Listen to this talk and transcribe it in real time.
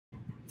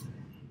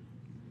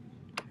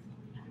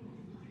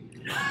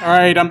All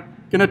right, I'm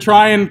going to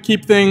try and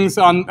keep things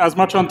on as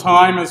much on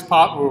time as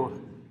possible,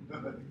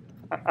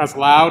 as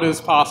loud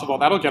as possible.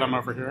 That'll get them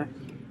over here.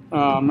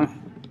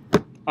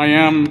 I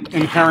am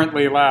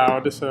inherently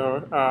loud,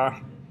 so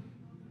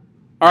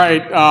all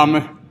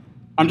right.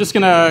 I'm just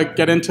going to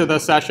get into the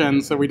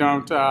session so we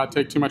don't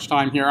take too much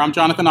time here. I'm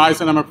Jonathan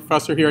Eisen. I'm a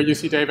professor here at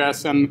UC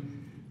Davis, and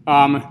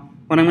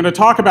what I'm going to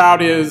talk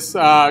about is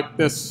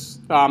this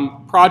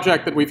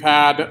project that we've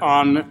had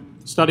on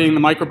studying the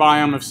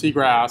microbiome of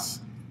seagrass.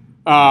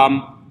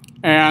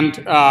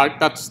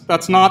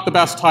 That's not the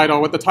best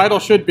title. What the title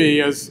should be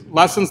is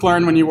Lessons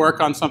Learned When You Work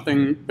on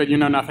Something That You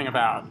Know Nothing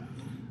About.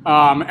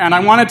 And I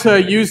wanted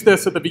to use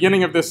this at the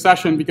beginning of this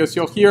session because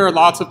you'll hear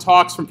lots of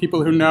talks from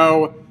people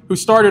who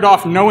started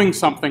off knowing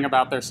something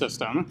about their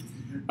system.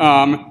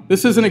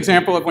 This is an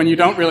example of when you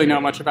don't really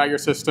know much about your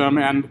system,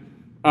 and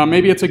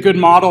maybe it's a good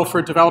model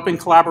for developing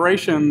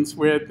collaborations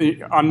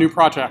on new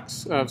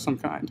projects of some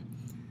kind.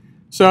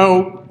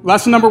 So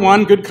lesson number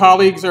one, good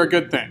colleagues are a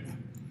good thing.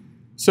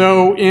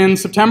 So in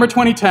September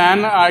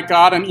 2010, I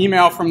got an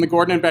email from the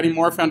Gordon and Betty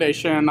Moore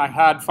Foundation. I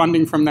had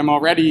funding from them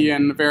already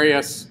in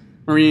various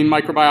marine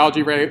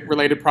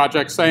microbiology-related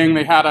projects, saying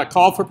they had a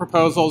call for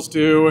proposals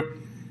due,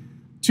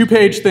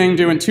 two-page thing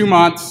due in 2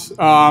 months.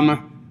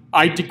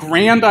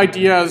 Grand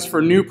ideas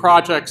for new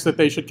projects that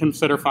they should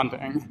consider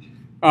funding.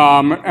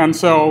 And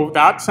so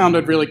that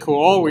sounded really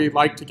cool. We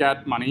like to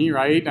get money,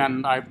 right?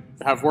 And I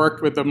have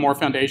worked with the Moore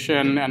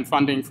Foundation and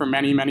funding for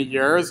many, many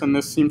years, and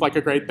this seemed like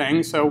a great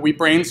thing. So we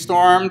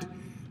brainstormed.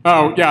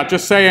 Oh, yeah,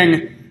 just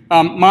saying,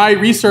 my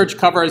research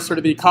covers sort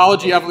of the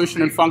ecology,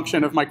 evolution, and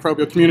function of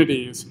microbial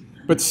communities.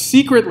 But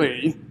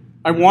secretly,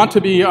 I want to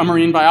be a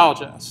marine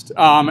biologist.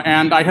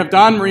 And I have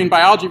done marine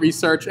biology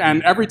research,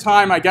 and every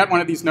time I get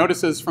one of these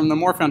notices from the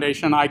Moore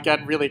Foundation, I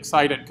get really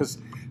excited because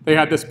they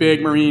had this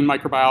big marine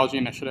microbiology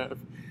initiative.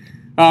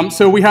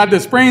 So we had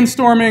this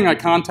brainstorming. I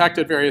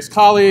contacted various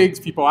colleagues,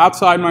 people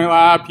outside my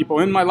lab, people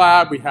in my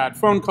lab. We had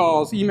phone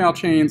calls, email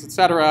chains, et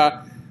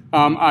cetera.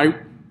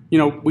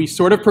 We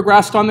sort of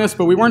progressed on this,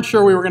 but we weren't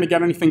sure we were going to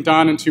get anything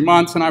done in 2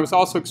 months. And I was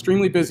also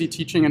extremely busy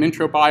teaching an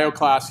intro bio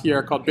class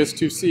here called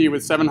BIS2C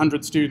with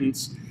 700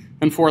 students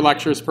and 4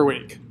 lectures per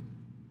week.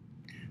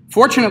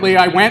 Fortunately,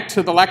 I went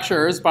to the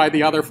lectures by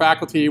the other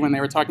faculty when they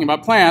were talking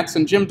about plants,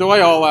 and Jim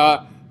Doyle,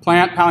 a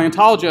plant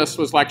paleontologist,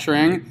 was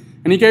lecturing.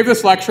 And he gave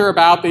this lecture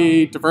about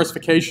the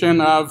diversification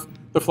of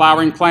the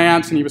flowering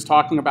plants, and he was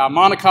talking about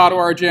monocot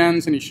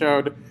origins, and he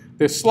showed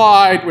this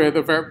slide with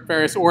the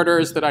various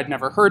orders that I'd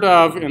never heard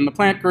of in the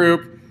plant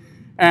group.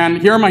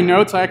 And here are my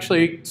notes. I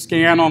actually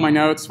scan all my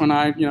notes when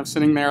I'm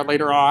sitting there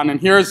later on.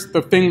 And here's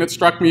the thing that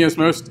struck me as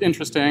most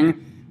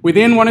interesting.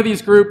 Within one of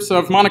these groups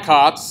of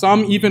monocots,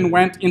 some even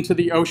went into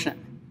the ocean.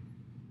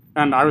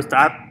 And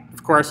that,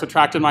 of course,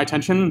 attracted my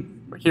attention.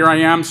 Here I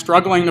am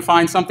struggling to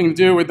find something to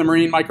do with the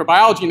Marine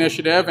Microbiology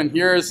Initiative, and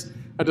here's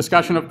a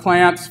discussion of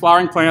plants,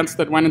 flowering plants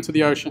that went into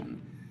the ocean.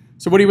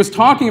 So what he was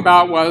talking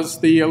about was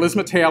the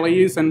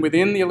Elismatales, and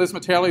within the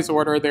Elismatales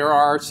order there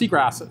are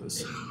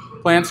seagrasses,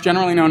 plants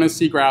generally known as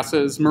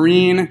seagrasses,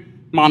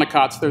 marine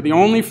monocots. They're the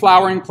only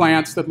flowering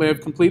plants that live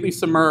completely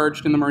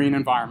submerged in the marine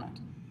environment.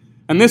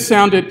 And this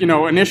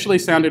initially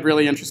sounded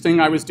really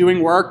interesting. I was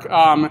doing work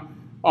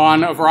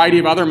on a variety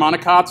of other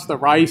monocots, the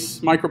rice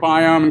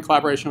microbiome in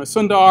collaboration with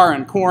Sundar,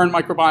 and corn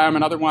microbiome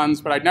and other ones,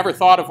 but I'd never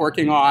thought of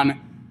working on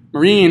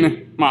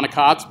marine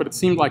monocots, but it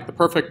seemed like the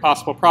perfect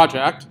possible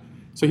project.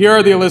 So here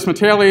are the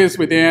Elismatales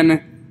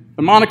within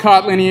the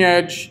monocot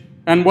lineage,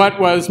 and what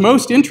was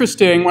most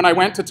interesting when I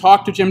went to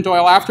talk to Jim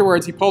Doyle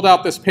afterwards, he pulled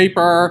out this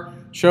paper,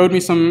 showed me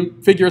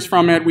some figures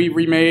from it, we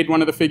remade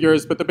one of the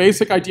figures, but the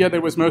basic idea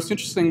that was most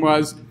interesting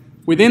was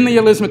within the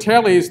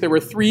Elismatales there were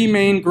 3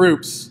 main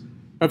groups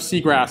of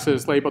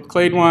seagrasses labeled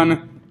clade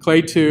 1,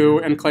 clade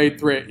 2, and clade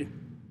 3.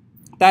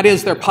 That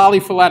is, they're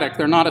polyphyletic.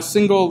 They're not a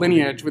single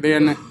lineage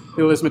within the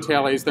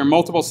Elismatales. They're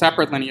multiple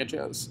separate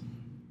lineages.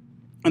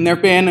 And there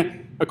have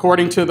been,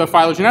 according to the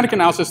phylogenetic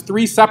analysis,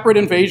 3 separate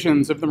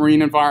invasions of the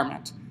marine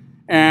environment.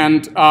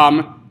 And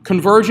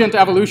convergent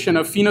evolution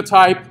of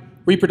phenotype,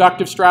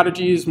 reproductive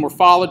strategies,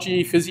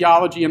 morphology,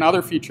 physiology, and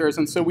other features.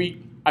 And so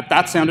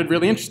that sounded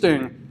really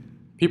interesting.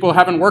 People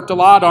haven't worked a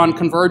lot on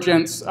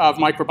convergence of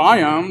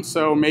microbiomes,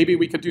 so maybe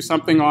we could do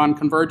something on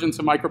convergence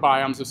of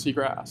microbiomes of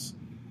seagrass.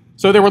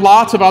 So there were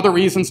lots of other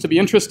reasons to be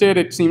interested.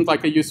 It seemed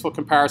like a useful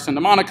comparison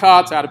to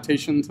monocots,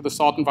 adaptation to the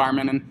salt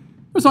environment, and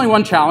there was only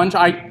one challenge.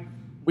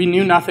 We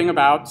knew nothing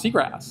about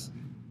seagrass.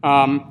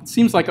 It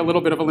seems like a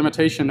little bit of a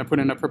limitation to put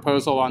in a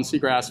proposal on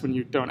seagrass when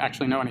you don't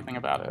actually know anything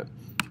about it.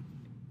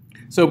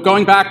 So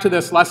going back to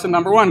this lesson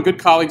number 1, good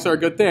colleagues are a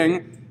good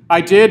thing. I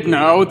did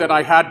know that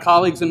I had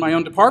colleagues in my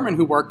own department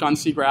who worked on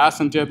seagrass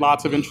and did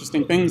lots of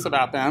interesting things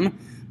about them.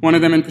 One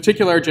of them in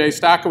particular, Jay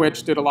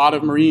Stakowicz, did a lot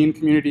of marine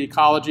community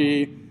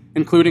ecology,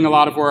 including a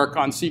lot of work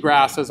on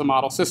seagrass as a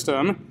model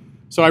system.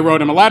 So I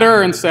wrote him a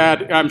letter and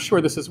said, I'm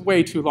sure this is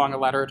way too long a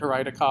letter to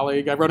write a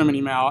colleague. I wrote him an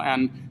email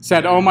and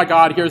said, oh my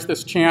God, here's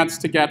this chance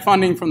to get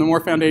funding from the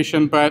Moore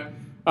Foundation, but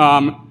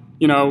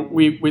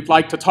we'd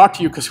like to talk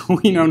to you because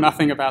we know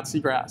nothing about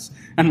seagrass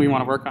and we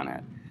want to work on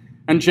it.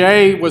 And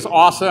Jay was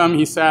awesome.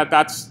 He said,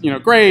 that's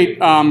great,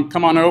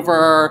 come on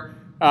over.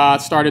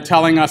 Started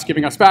telling us,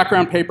 giving us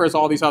background papers,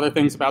 all these other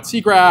things about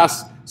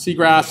seagrass.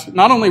 Seagrass,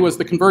 not only was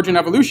the convergent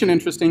evolution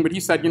interesting, but he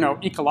said,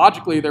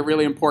 ecologically they're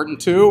really important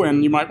too,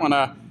 and you might want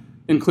to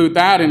include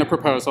that in a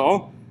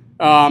proposal.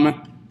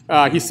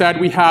 He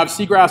said, we have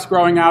seagrass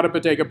growing out of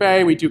Bodega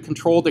Bay. We do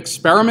controlled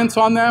experiments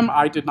on them.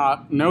 I did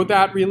not know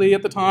that really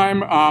at the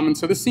time. And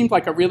so this seemed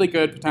like a really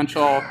good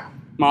potential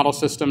model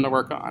system to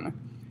work on.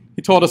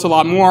 He told us a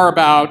lot more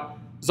about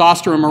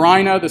Zostera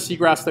marina, the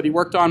seagrass that he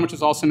worked on, which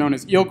is also known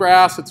as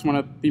eelgrass. It's one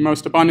of the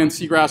most abundant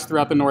seagrass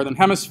throughout the northern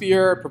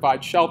hemisphere. It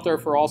provides shelter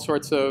for all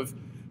sorts of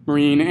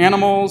marine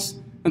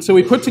animals. And so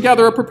we put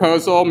together a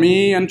proposal,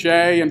 me and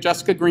Jay and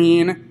Jessica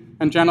Green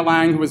and Jenna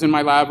Lang, who was in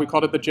my lab. We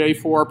called it the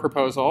J4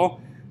 proposal.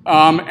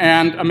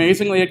 And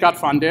amazingly, it got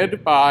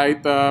funded by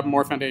the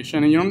Moore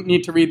Foundation. And you don't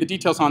need to read the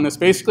details on this.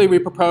 Basically, we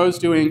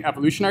proposed doing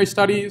evolutionary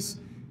studies,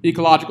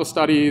 ecological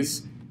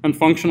studies, and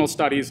functional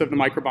studies of the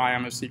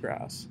microbiome of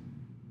seagrass.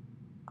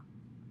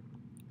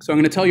 So I'm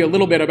going to tell you a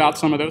little bit about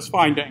some of those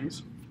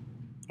findings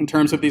in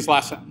terms of these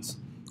lessons.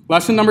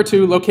 Lesson number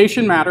 2,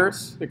 location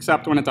matters,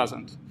 except when it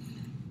doesn't.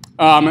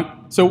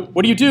 So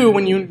what do you do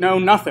when you know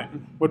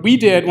nothing? What we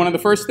did, one of the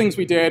first things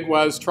we did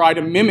was try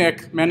to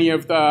mimic many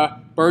of the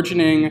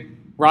burgeoning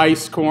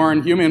rice,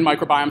 corn, human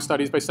microbiome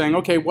studies by saying,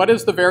 okay, what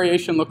does the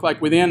variation look like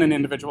within an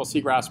individual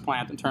seagrass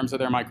plant in terms of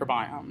their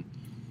microbiome?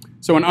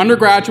 So an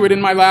undergraduate in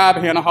my lab,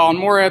 Hannah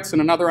Holland-Moritz,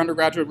 and another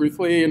undergraduate, Ruth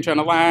Lee and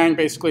Jenna Lang,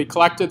 basically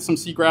collected some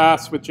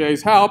seagrass with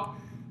Jay's help,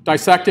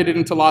 dissected it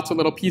into lots of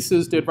little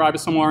pieces, did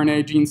ribosomal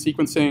RNA, gene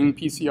sequencing,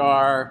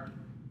 PCR,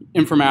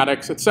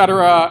 informatics, et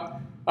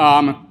cetera,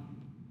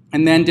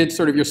 and then did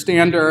sort of your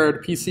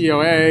standard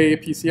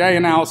PCOA, PCA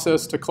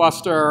analysis to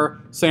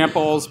cluster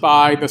samples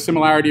by the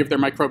similarity of their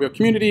microbial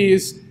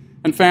communities,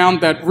 and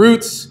found that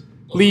roots,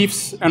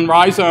 leaves, and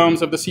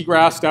rhizomes of the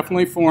seagrass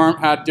definitely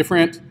had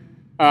different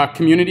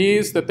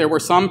communities, that there were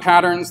some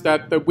patterns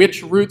that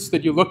which roots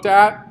that you looked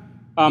at,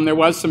 there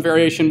was some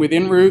variation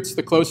within roots.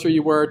 The closer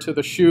you were to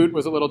the shoot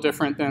was a little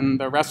different than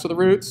the rest of the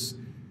roots.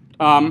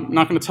 I'm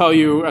not going to tell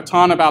you a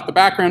ton about the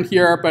background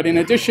here, but in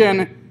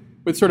addition,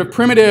 with sort of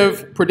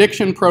primitive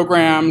prediction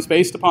programs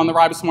based upon the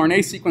ribosomal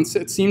RNA sequence,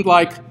 it seemed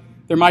like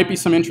there might be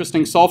some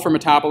interesting sulfur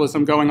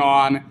metabolism going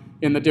on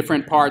in the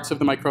different parts of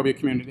the microbial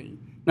community.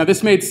 Now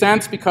this made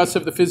sense because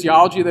of the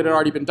physiology that had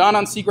already been done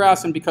on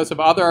seagrass and because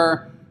of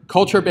other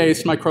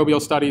culture-based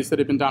microbial studies that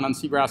had been done on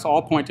seagrass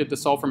all pointed to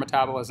sulfur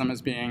metabolism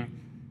as being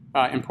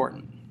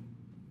important.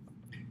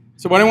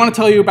 So what I want to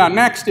tell you about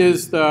next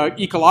is the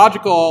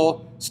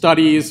ecological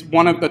studies,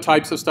 one of the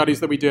types of studies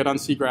that we did on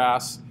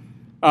seagrass.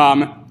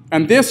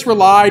 And this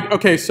relied,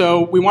 okay,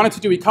 so we wanted to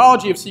do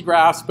ecology of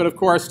seagrass, but of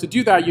course to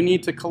do that you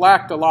need to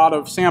collect a lot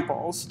of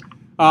samples.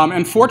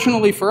 And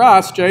fortunately for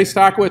us, Jay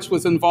Stackowitz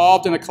was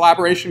involved in a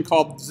collaboration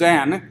called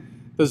ZEN.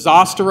 The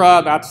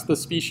Zostera, that's the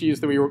species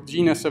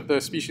genus of the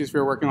species we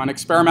were working on,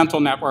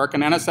 experimental network,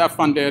 an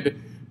NSF-funded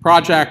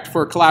project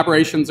for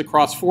collaborations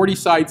across 40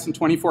 sites in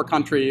 24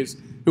 countries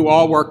who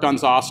all worked on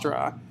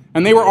Zostera.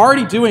 And they were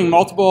already doing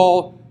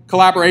multiple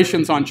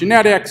collaborations on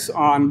genetics,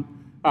 on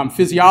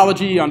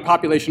physiology, on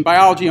population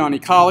biology, on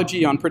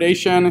ecology, on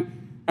predation.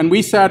 And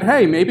we said,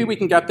 hey, maybe we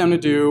can get them to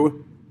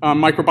do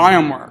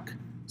microbiome work.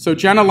 So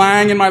Jenna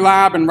Lang in my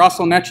lab and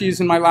Russell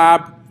Netchys in my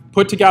lab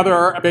put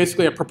together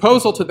basically a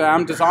proposal to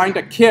them, designed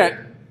a kit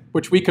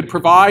which we could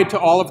provide to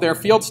all of their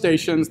field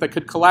stations that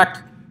could collect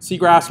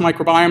seagrass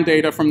microbiome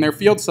data from their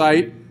field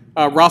site.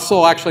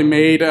 Russell actually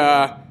made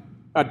an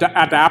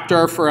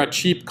adapter for a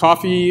cheap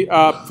coffee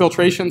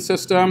filtration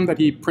system that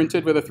he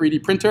printed with a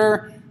 3D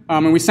printer.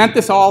 And we sent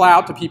this all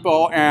out to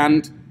people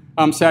and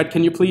said,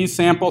 can you please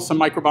sample some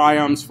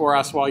microbiomes for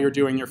us while you're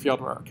doing your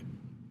field work?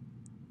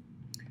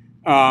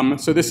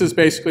 So this is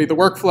basically the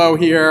workflow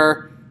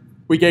here.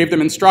 We gave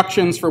them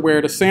instructions for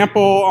where to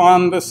sample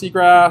on the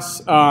seagrass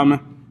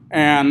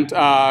and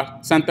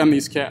sent them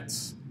these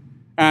kits.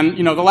 And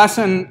another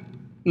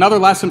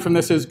lesson from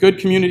this is good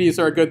communities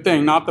are a good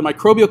thing, not the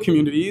microbial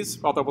communities,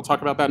 although we'll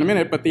talk about that in a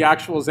minute, but the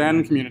actual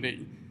Zen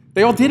community.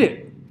 They all did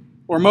it,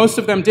 or most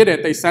of them did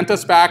it. They sent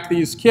us back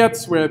these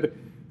kits with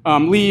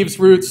leaves,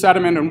 roots,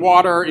 sediment, and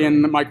water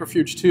in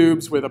microfuge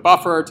tubes with a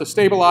buffer to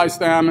stabilize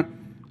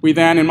them. We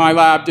then, in my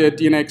lab, did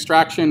DNA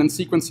extraction and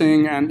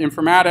sequencing and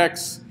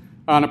informatics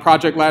on a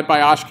project led by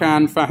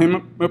Ashkan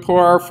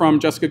Fahimpour from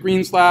Jessica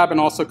Green's lab, and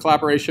also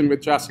collaboration with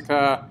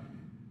Jessica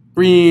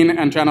Green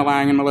and Jenna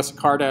Lang and Melissa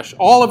Kardish.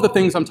 All of the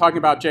things I'm talking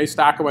about, Jay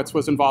Stackowitz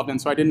was involved in,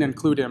 so I didn't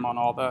include him on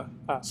all the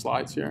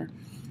slides here.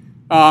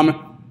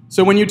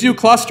 So when you do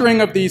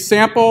clustering of these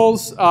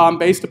samples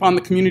based upon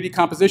the community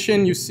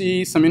composition, you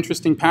see some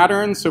interesting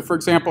patterns. So for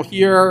example,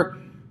 here,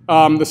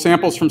 the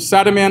samples from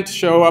sediment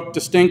show up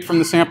distinct from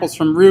the samples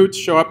from roots,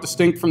 show up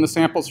distinct from the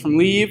samples from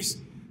leaves.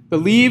 The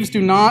leaves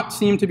do not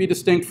seem to be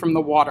distinct from the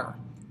water.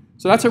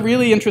 So that's a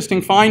really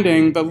interesting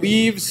finding. The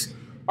leaves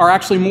are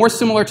actually more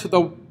similar to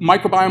the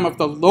microbiome of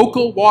the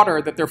local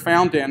water that they're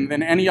found in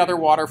than any other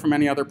water from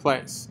any other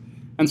place.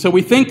 And so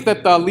we think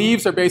that the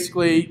leaves are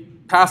basically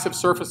passive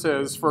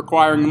surfaces for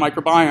acquiring the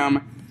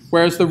microbiome,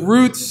 whereas the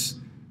roots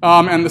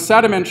and the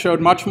sediment showed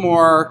much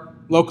more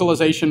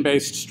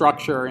localization-based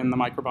structure in the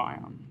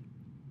microbiome.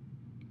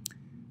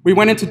 We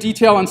went into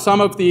detail on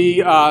some of the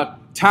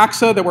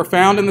taxa that were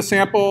found in the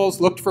samples,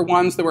 looked for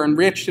ones that were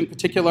enriched, in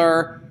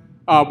particular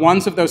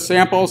ones of those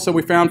samples. So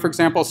we found, for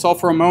example,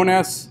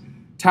 sulforamonas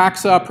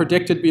taxa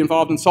predicted to be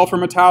involved in sulfur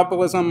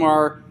metabolism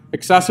are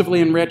excessively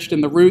enriched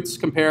in the roots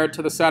compared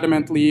to the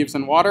sediment, leaves,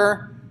 and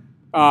water,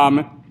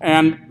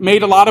 and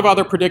made a lot of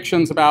other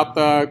predictions about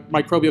the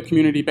microbial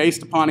community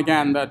based upon,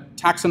 again, the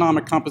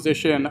taxonomic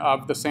composition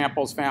of the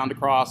samples found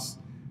across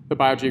the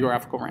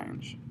biogeographical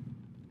range.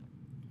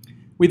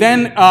 We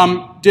then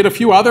did a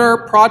few other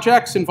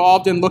projects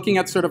involved in looking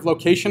at sort of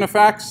location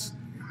effects.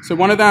 So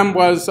one of them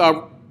was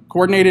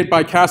coordinated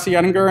by Cassie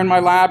Ettinger in my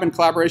lab in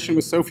collaboration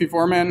with Sophie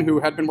Vorman, who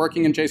had been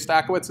working in Jay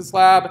Stackowitz's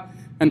lab,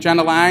 and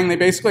Jenna Lang. They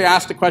basically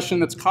asked a question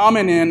that's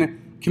common in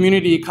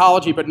community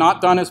ecology but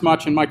not done as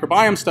much in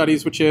microbiome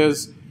studies, which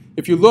is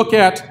if you look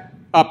at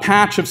a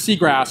patch of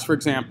seagrass, for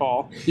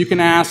example, you can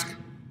ask,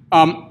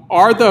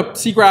 are the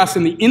seagrass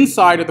in the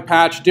inside of the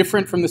patch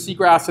different from the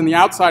seagrass in the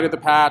outside of the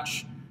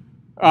patch,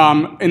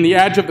 in the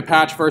edge of the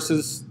patch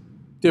versus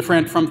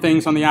different from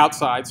things on the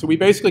outside? So we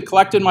basically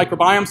collected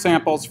microbiome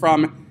samples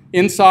from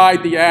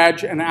inside the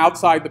edge and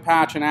outside the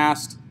patch and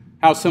asked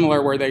how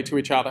similar were they to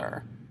each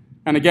other.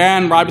 And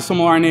again,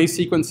 ribosomal RNA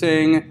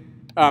sequencing,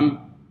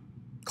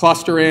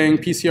 clustering,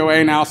 PCOA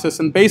analysis,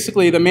 and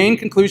basically the main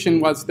conclusion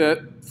was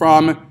that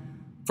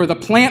for the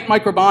plant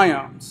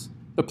microbiomes,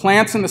 the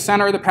plants in the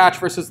center of the patch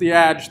versus the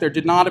edge, there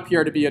did not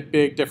appear to be a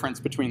big difference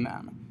between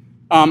them.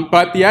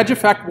 But the edge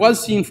effect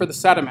was seen for the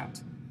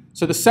sediment.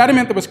 So the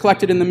sediment that was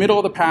collected in the middle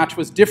of the patch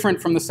was different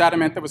from the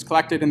sediment that was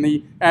collected in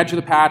the edge of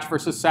the patch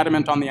versus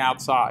sediment on the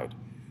outside.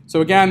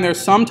 So again,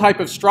 there's some type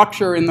of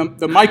structure in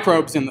the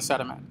microbes in the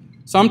sediment.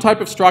 Some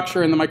type of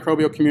structure in the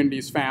microbial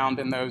communities found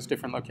in those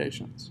different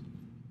locations.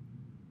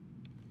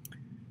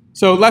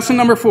 So lesson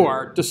number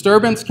 4,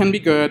 disturbance can be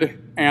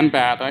good and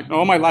bad.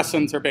 All my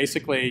lessons are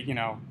basically,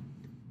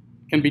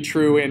 can be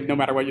true in no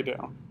matter what you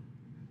do.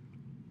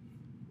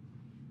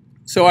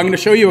 So I'm going to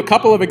show you a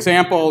couple of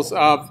examples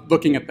of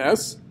looking at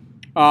this.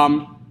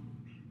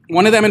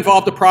 One of them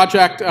involved a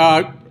project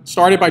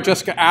started by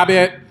Jessica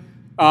Abbott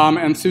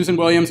and Susan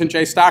Williams and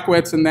Jay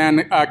Stackwitz, and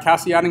then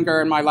Cassie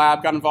Ettinger in my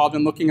lab got involved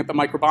in looking at the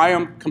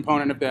microbiome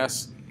component of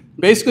this.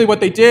 Basically what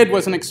they did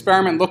was an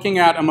experiment looking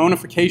at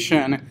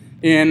ammonification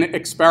in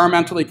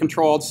experimentally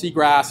controlled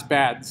seagrass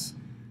beds.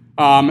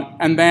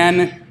 And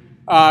then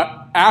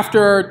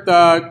after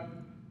the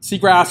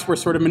seagrass were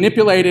sort of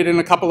manipulated in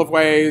a couple of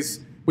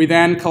ways, we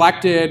then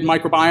collected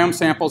microbiome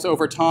samples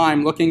over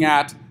time looking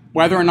at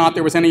whether or not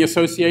there was any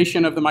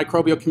association of the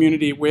microbial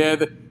community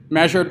with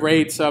measured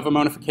rates of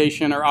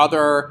ammonification or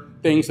other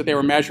things that they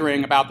were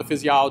measuring about the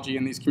physiology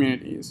in these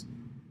communities.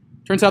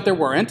 Turns out there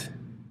weren't,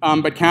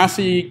 but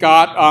Cassie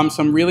got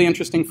some really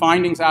interesting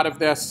findings out of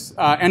this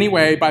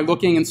anyway by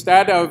looking,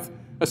 instead of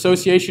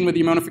association with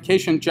the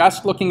ammonification,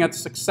 just looking at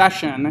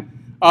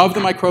succession of the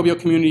microbial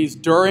communities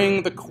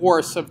during the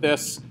course of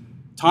this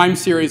time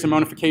series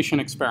ammonification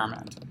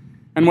experiment.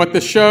 And what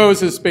this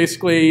shows is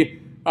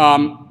basically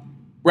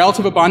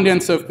relative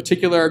abundance of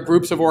particular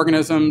groups of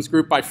organisms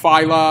grouped by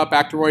phyla,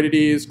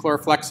 Bacteroidetes,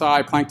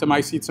 Chloroflexi,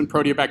 Planktomycetes, and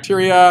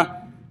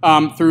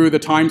Proteobacteria through the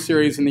time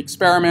series in the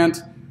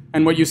experiment.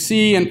 And what you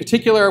see in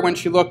particular when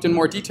she looked in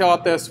more detail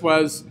at this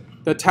was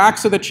the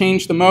taxa that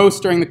changed the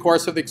most during the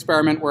course of the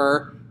experiment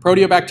were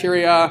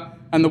Proteobacteria,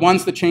 and the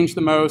ones that changed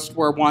the most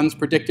were ones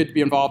predicted to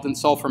be involved in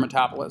sulfur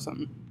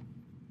metabolism,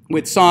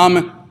 with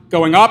some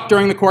going up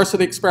during the course of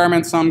the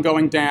experiment, some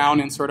going down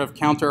in sort of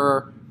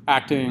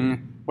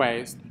counteracting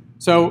ways.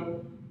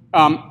 So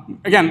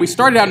again, we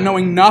started out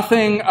knowing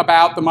nothing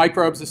about the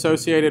microbes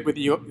associated with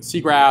the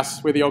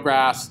seagrass, with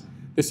eelgrass.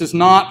 This is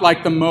not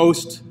like the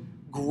most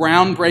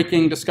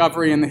groundbreaking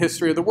discovery in the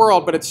history of the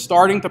world, but it's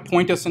starting to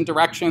point us in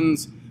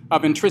directions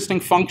of interesting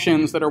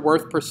functions that are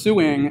worth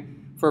pursuing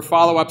for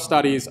follow-up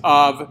studies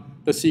of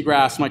the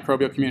seagrass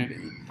microbial community.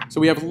 So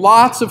we have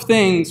lots of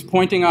things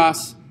pointing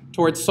us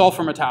towards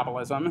sulfur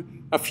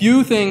metabolism, a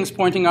few things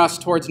pointing us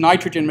towards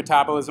nitrogen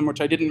metabolism,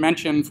 which I didn't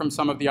mention from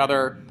some of the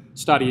other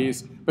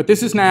studies, but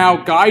this is now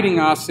guiding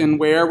us in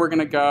where we're going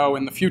to go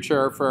in the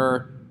future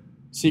for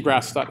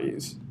seagrass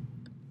studies.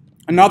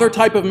 Another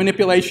type of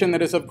manipulation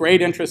that is of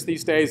great interest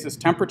these days is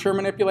temperature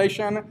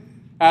manipulation.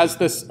 As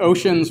the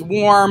oceans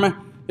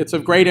warm, it's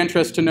of great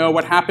interest to know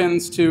what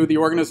happens to the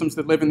organisms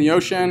that live in the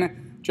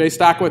ocean. Jay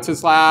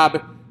Stackwitz's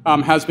lab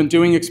has been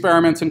doing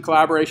experiments in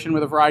collaboration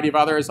with a variety of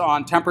others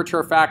on temperature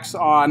effects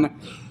on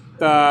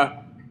the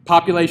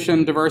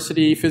population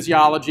diversity,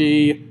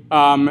 physiology,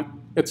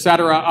 et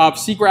cetera, of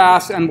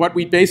seagrass. And what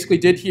we basically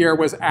did here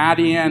was add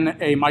in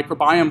a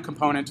microbiome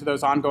component to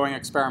those ongoing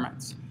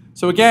experiments.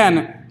 So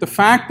again, the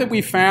fact that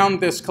we found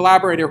this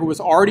collaborator who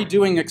was already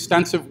doing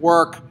extensive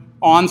work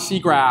on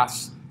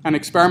seagrass and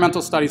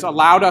experimental studies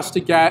allowed us to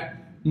get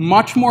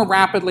much more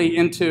rapidly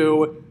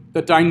into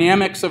the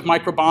dynamics of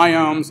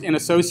microbiomes in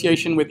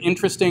association with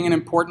interesting and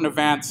important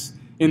events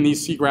in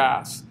these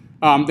seagrass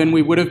than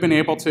we would have been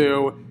able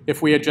to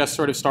if we had just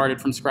sort of started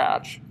from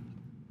scratch.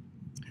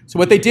 So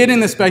what they did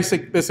in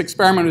this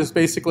experiment was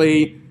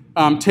basically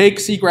take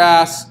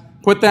seagrass,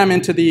 put them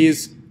into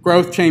these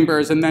growth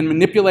chambers, and then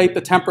manipulate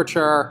the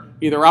temperature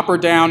either up or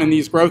down in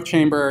these growth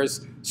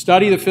chambers,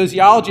 study the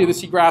physiology of the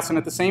seagrass, and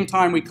at the same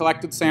time we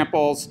collected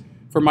samples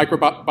for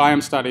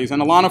microbiome studies.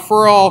 And Alana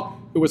Furl,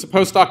 who was a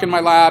postdoc in my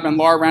lab, and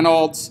Laura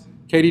Reynolds,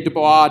 Katie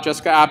Dubois,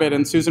 Jessica Abbott,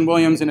 and Susan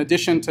Williams, in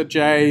addition to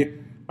Jay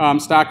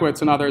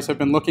Stackowitz and others, have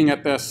been looking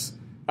at this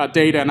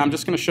data. And I'm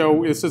just going to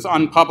show, this is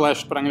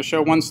unpublished, but I'm going to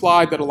show one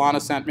slide that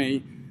Alana sent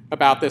me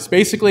about this.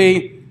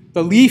 Basically,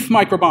 the leaf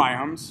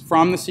microbiomes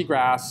from the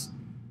seagrass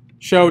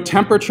show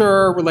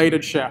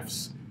temperature-related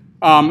shifts.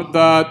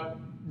 The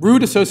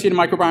root-associated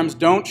microbiomes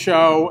don't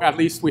show, at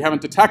least we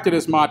haven't detected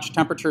as much,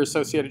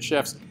 temperature-associated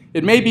shifts.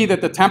 It may be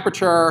that the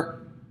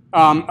temperature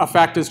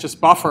effect is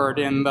just buffered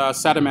in the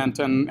sediment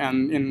and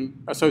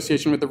in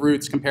association with the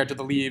roots compared to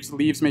the leaves. The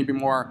leaves may be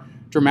more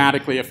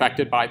dramatically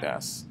affected by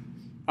this.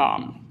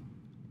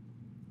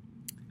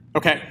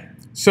 Okay,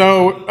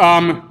 so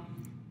I'm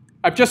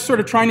just sort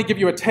of trying to give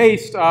you a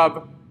taste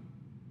of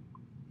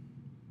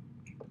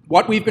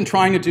what we've been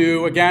trying to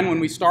do, again, when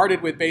we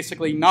started with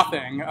basically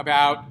nothing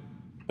about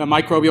the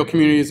microbial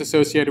communities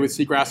associated with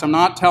seagrass. I'm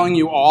not telling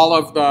you all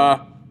of the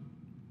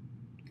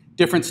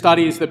different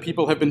studies that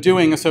people have been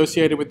doing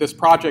associated with this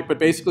project, but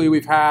basically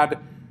we've had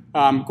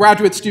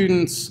graduate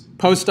students,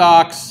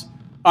 postdocs,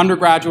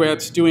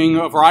 undergraduates doing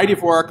a variety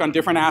of work on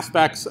different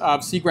aspects of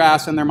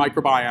seagrass and their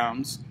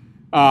microbiomes,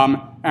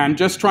 and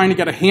just trying to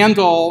get a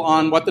handle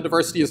on what the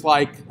diversity is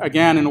like,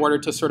 again, in order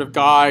to sort of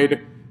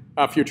guide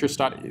future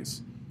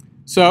studies.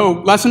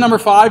 So lesson number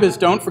 5 is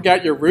don't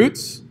forget your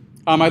roots.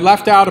 I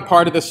left out a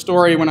part of this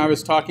story when I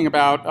was talking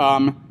about,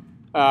 when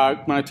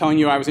I was telling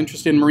you I was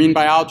interested in marine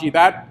biology.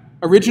 That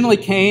originally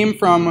came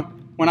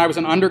from when I was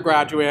an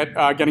undergraduate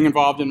getting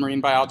involved in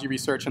marine biology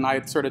research, and I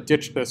had sort of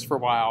ditched this for a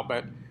while,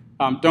 but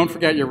don't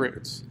forget your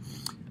roots.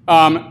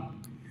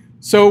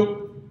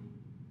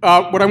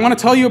 What I want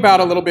to tell you about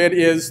a little bit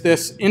is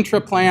this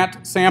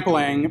intra-plant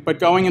sampling, but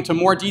going into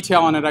more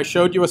detail on it, I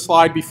showed you a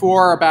slide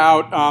before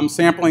about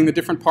sampling the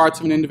different parts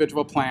of an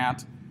individual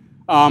plant.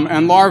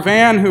 And Laura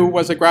Van, who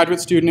was a graduate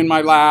student in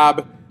my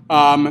lab,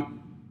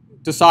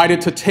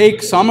 decided to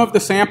take some of the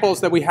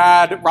samples that we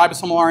had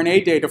ribosomal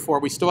RNA data for.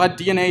 We still had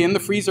DNA in the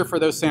freezer for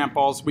those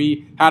samples.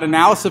 We had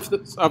analysis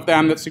of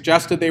them that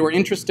suggested they were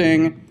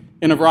interesting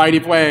in a variety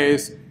of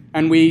ways.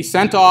 And we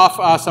sent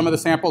off some of the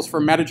samples for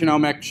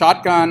metagenomic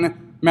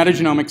shotgun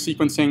metagenomic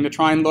sequencing to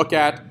try and look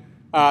at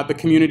the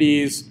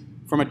communities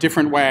from a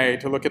different way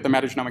to look at the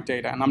metagenomic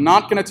data. And I'm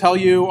not going to tell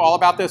you all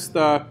about this.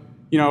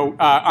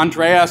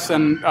 Andreas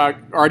and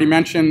already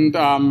mentioned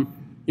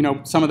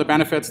some of the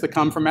benefits that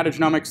come from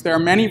metagenomics. There are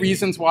many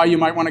reasons why you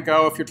might want to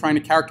go, if you're trying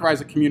to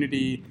characterize a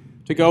community,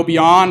 to go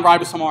beyond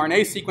ribosomal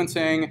RNA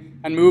sequencing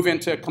and move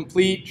into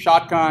complete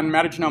shotgun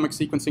metagenomic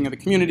sequencing of the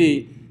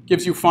community. It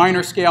gives you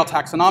finer scale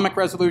taxonomic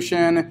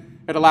resolution.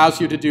 It allows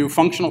you to do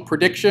functional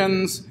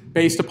predictions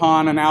based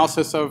upon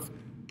analysis of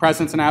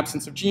presence and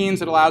absence of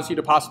genes. It allows you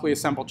to possibly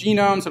assemble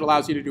genomes. It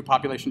allows you to do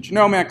population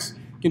genomics.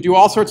 You can do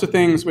all sorts of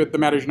things with the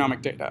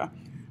metagenomic data.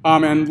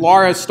 And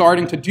Laura is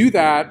starting to do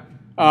that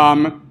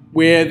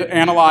with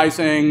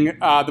analyzing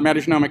the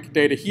metagenomic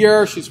data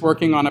here. She's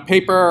working on a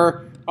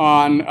paper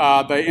on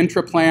the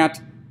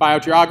intraplant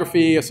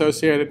biogeography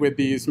associated with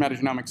these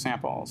metagenomic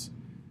samples.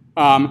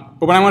 But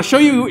what I want to show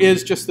you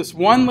is just this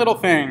one little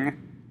thing,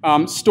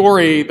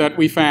 story that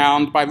we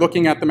found by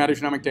looking at the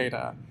metagenomic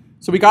data.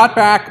 So we got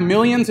back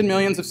millions and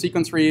millions of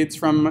sequence reads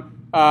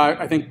from,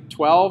 I think,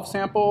 12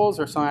 samples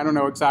or so. I don't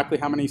know exactly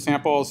how many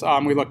samples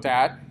we looked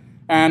at.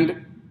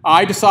 And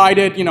I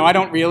decided, I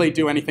don't really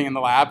do anything in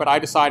the lab, but I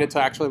decided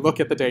to actually look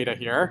at the data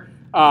here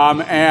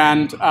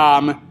and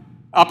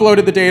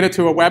uploaded the data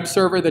to a web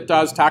server that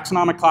does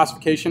taxonomic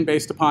classification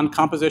based upon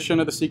composition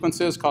of the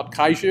sequences called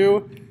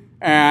Kaiju.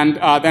 And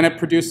then it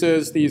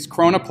produces these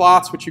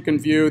chronoplots, which you can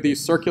view,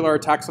 these circular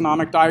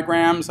taxonomic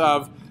diagrams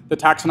of the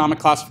taxonomic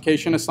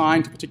classification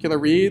assigned to particular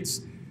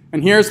reads.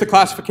 And here's the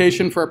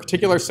classification for a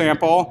particular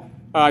sample.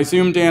 I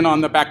zoomed in on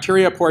the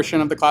bacteria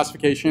portion of the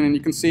classification, and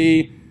you can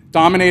see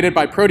dominated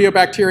by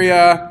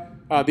proteobacteria.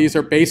 These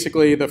are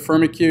basically the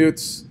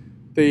firmicutes,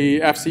 the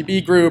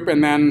FCB group,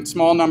 and then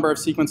small number of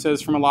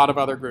sequences from a lot of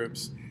other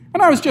groups.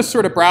 And I was just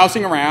sort of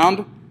browsing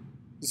around,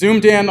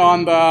 zoomed in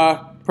on the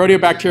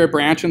proteobacteria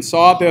branch, and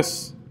saw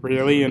this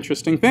really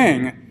interesting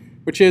thing,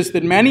 which is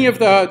that many of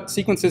the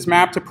sequences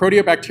mapped to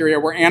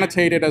proteobacteria were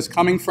annotated as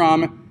coming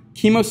from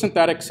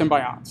chemosynthetic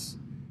symbionts.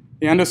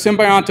 The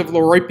endosymbiont of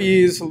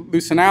Loroipes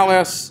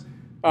lucinalis,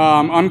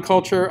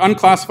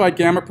 unclassified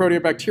gamma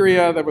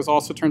proteobacteria that was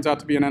also turns out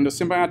to be an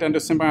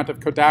endosymbiont of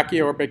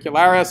Kodachia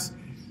orbicularis.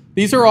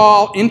 These are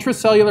all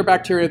intracellular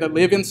bacteria that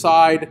live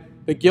inside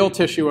the gill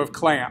tissue of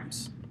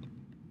clams.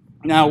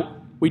 Now,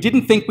 we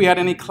didn't think we had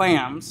any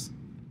clams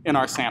in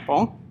our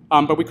sample,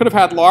 but we could have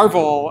had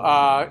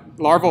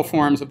larval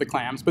forms of the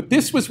clams. But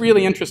this was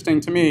really interesting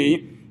to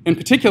me, in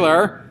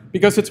particular,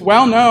 because it's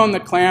well known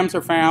that clams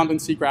are found in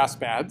seagrass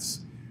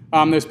beds.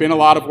 There's been a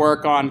lot of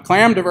work on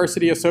clam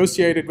diversity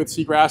associated with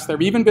seagrass. There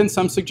have even been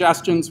some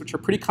suggestions, which are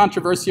pretty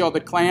controversial,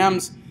 that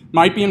clams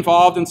might be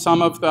involved in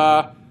some of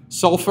the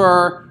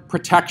sulfur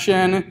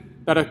protection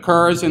that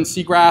occurs in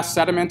seagrass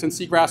sediment and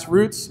seagrass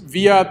roots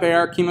via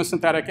their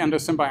chemosynthetic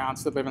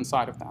endosymbionts that live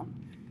inside of them.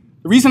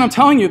 The reason I'm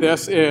telling you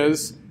this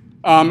is,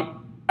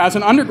 as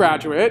an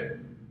undergraduate,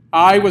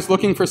 I was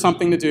looking for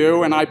something to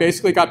do, and I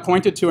basically got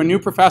pointed to a new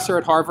professor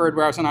at Harvard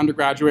where I was an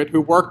undergraduate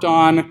who worked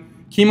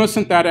on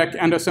chemosynthetic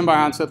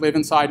endosymbionts that live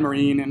inside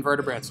marine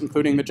invertebrates,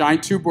 including the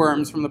giant tube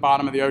worms from the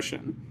bottom of the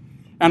ocean.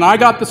 And I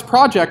got this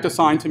project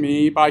assigned to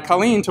me by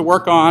Colleen to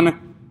work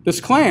on this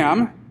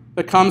clam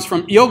that comes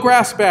from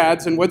eelgrass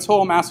beds in Woods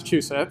Hole,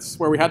 Massachusetts,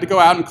 where we had to go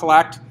out and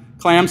collect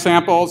clam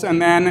samples.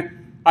 And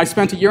then I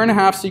spent 1.5 years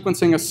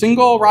sequencing a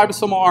single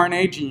ribosomal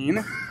RNA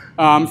gene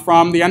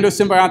from the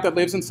endosymbiont that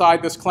lives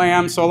inside this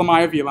clam,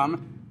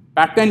 Solomia.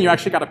 Back then, you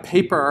actually got a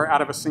paper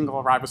out of a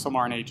single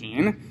ribosomal RNA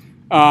gene.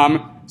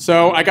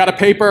 So I got a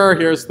paper.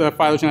 Here's the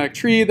phylogenetic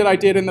tree that I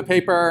did in the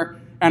paper.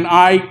 And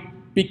I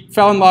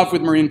fell in love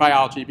with marine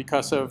biology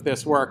because of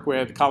this work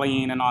with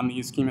Colleen and on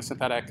these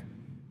chemosynthetic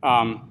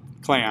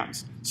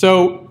clams.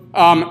 So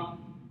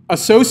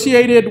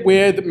associated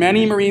with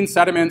many marine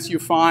sediments, you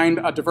find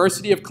a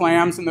diversity of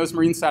clams in those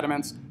marine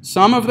sediments.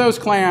 Some of those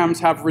clams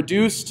have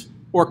reduced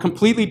or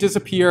completely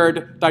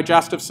disappeared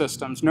digestive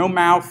systems, no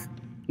mouth,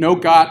 no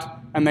gut,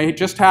 and they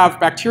just have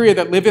bacteria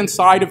that live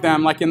inside of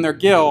them, like in their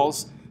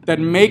gills, that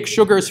make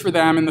sugars for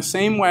them in the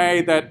same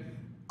way that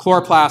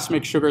chloroplasts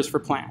make sugars for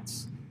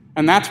plants.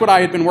 And that's what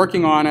I had been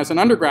working on as an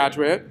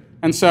undergraduate.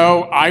 And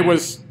so I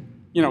was,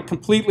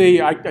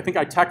 completely, I think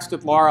I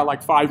texted Laura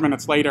like 5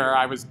 minutes later.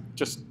 I was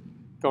just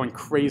going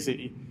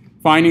crazy,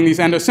 finding these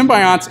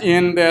endosymbionts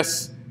in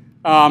this,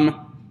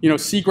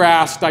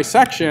 seagrass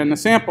dissection, a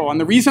sample. And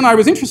the reason I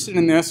was interested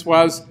in this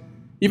was,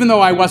 even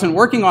though I wasn't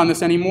working on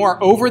this anymore,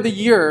 over the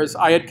years,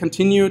 I had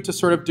continued to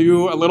sort of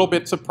do a little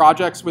bits of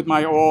projects with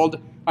my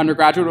old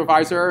undergraduate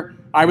advisor.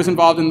 I was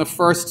involved in the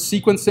first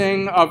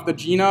sequencing of the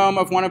genome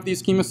of one of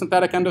these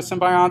chemosynthetic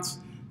endosymbionts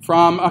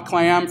from a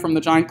clam, from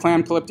the giant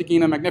clam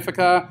Calyptogena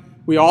magnifica.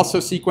 We also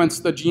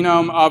sequenced the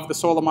genome of the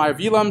Solomia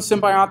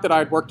symbiont that I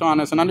had worked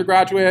on as an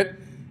undergraduate.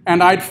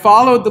 And I'd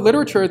followed the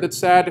literature that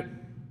said,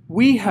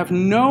 we have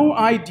no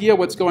idea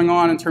what's going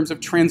on in terms of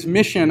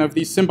transmission of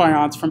these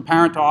symbionts from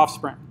parent to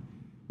offspring.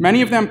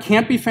 Many of them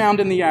can't be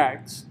found in the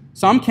eggs.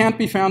 Some can't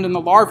be found in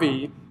the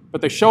larvae, but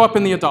they show up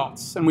in the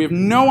adults. And we have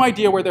no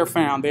idea where they're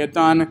found. They had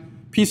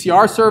done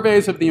PCR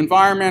surveys of the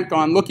environment,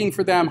 gone looking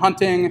for them,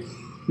 hunting,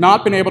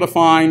 not been able to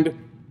find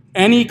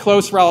any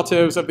close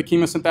relatives of the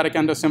chemosynthetic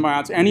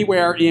endosymbionts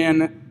anywhere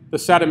in the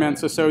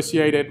sediments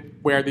associated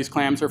where these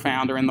clams are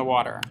found or in the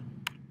water.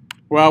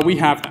 Well, we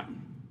have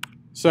them.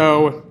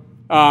 So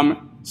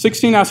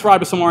 16S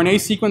ribosomal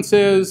RNA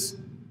sequences,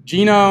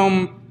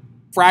 genome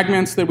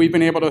fragments that we've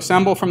been able to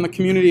assemble from the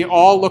community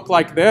all look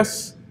like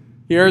this.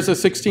 Here's a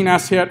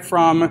 16S hit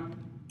from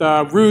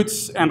the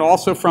roots and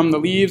also from the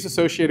leaves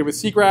associated with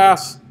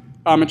seagrass.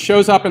 It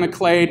shows up in a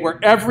clade where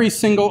every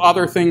single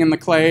other thing in the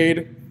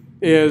clade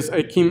is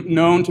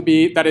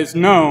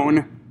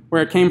known,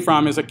 where it came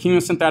from, is a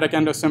chemosynthetic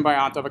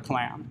endosymbiont of a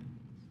clam.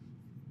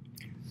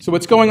 So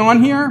what's going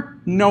on here?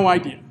 No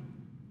idea.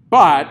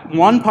 But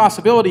one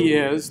possibility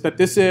is that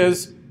this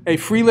is a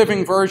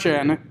free-living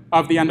version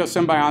of the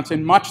endosymbionts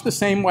in much the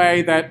same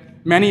way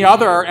that many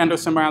other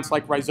endosymbionts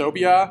like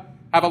rhizobia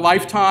have a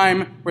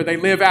lifetime where they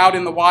live out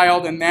in the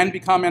wild and then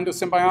become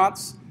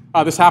endosymbionts.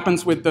 This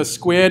happens with the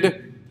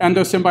squid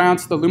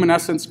endosymbionts, the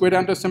luminescent squid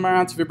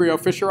endosymbionts, Vibrio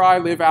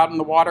fischeri, live out in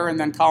the water and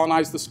then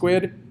colonize the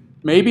squid.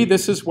 Maybe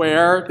this is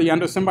where the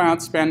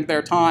endosymbionts spend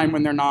their time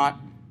when they're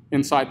not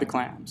inside the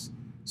clams.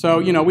 So,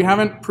 we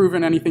haven't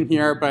proven anything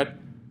here, but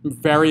I'm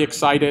very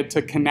excited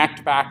to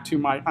connect back to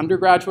my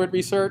undergraduate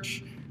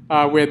research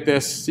with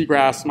this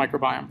Seagrass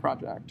Microbiome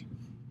Project.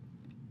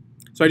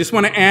 So I just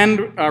want to end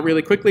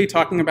really quickly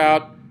talking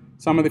about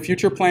some of the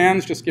future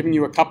plans, just giving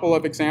you a couple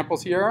of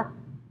examples here.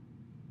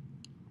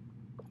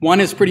 One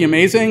is pretty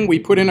amazing. We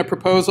put in a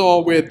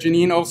proposal with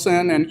Janine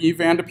Olsen and Yves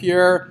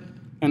Vandepier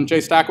and Jay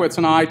Stackowitz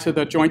and I to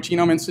the Joint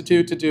Genome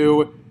Institute to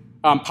do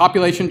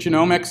population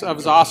genomics of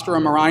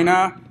Zostera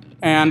marina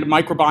and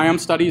microbiome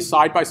studies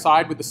side by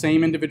side with the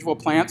same individual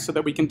plants so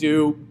that we can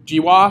do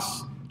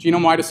GWAS,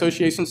 genome-wide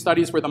association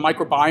studies, where the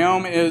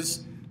microbiome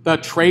is the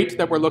trait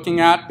that we're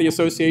looking at, the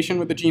association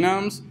with the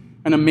genomes.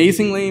 And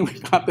amazingly, we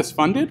got this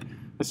funded.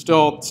 I'm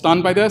still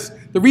stunned by this.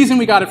 The reason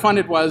we got it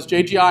funded was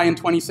JGI in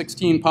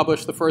 2016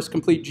 published the first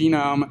complete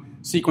genome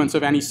sequence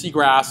of any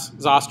seagrass,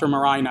 Zostera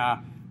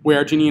marina,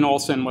 where Janine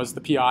Olsen was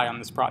the PI on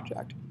this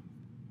project.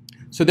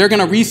 So they're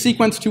going to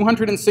resequence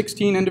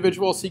 216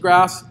 individual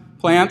seagrass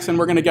plants, and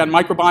we're going to get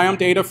microbiome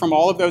data from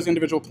all of those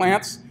individual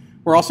plants.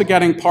 We're also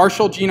getting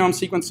partial genome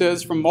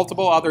sequences from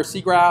multiple other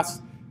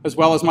seagrass, as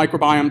well as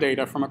microbiome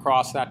data from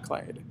across that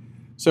clade.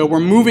 So we're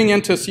moving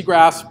into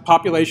seagrass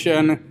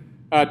population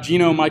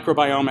genome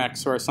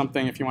microbiomics, or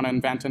something if you want to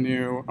invent a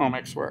new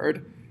omics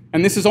word.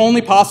 And this is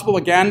only possible,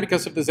 again,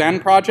 because of the Zen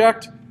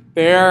project.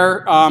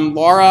 There,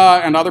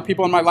 Laura and other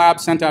people in my lab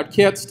sent out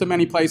kits to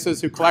many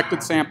places who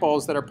collected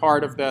samples that are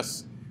part of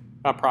this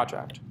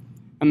project.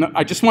 And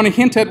I just want to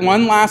hint at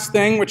one last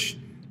thing, which,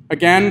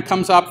 again,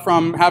 comes up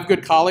from Have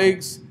Good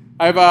Colleagues.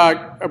 I have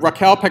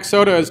Raquel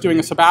Pexoto is doing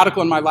a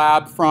sabbatical in my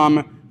lab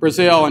from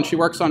Brazil, and she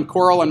works on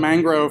coral and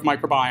mangrove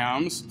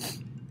microbiomes.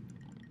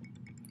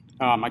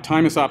 My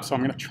time is up, so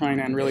I'm going to try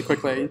and end really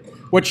quickly.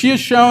 What she has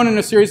shown in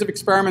a series of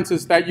experiments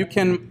is that you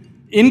can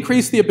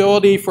increase the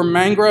ability for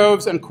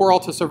mangroves and coral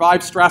to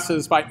survive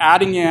stresses by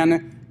adding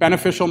in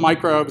beneficial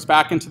microbes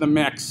back into the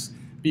mix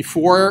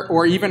before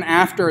or even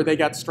after they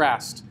get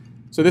stressed.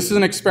 So this is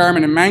an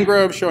experiment in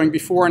mangroves showing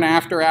before and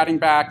after adding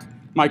back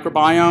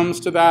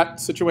microbiomes to that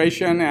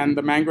situation, and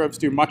the mangroves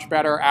do much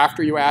better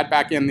after you add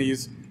back in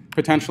these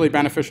potentially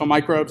beneficial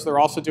microbes. They're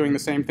also doing the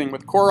same thing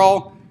with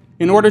coral.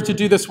 In order to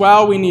do this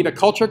well, we need a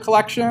culture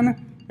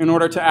collection in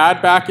order to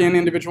add back in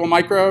individual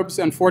microbes,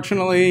 and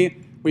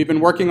fortunately, we've been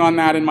working on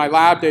that in my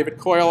lab. David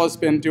Coyle has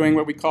been doing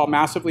what we call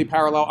massively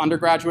parallel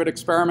undergraduate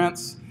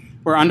experiments,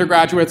 where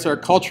undergraduates are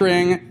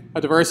culturing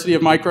a diversity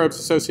of microbes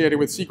associated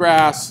with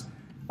seagrass.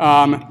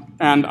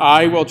 And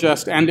I will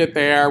just end it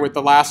there with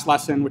the last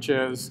lesson, which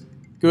is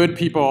good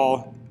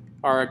people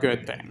are a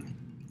good thing.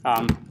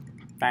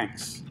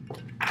 Thanks.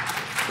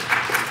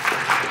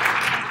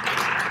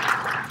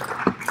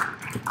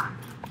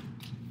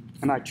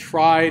 And I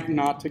tried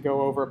not to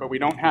go over, but we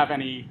don't have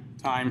any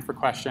time for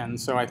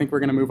questions, so I think we're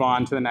going to move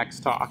on to the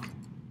next talk.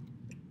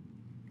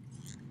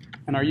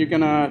 And are you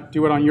going to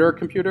do it on your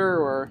computer,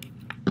 or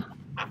do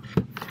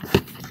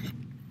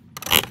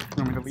you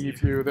want me to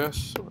leave you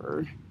this,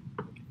 or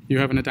you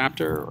have an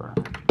adapter,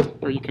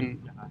 or you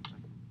can?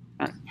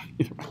 All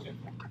right.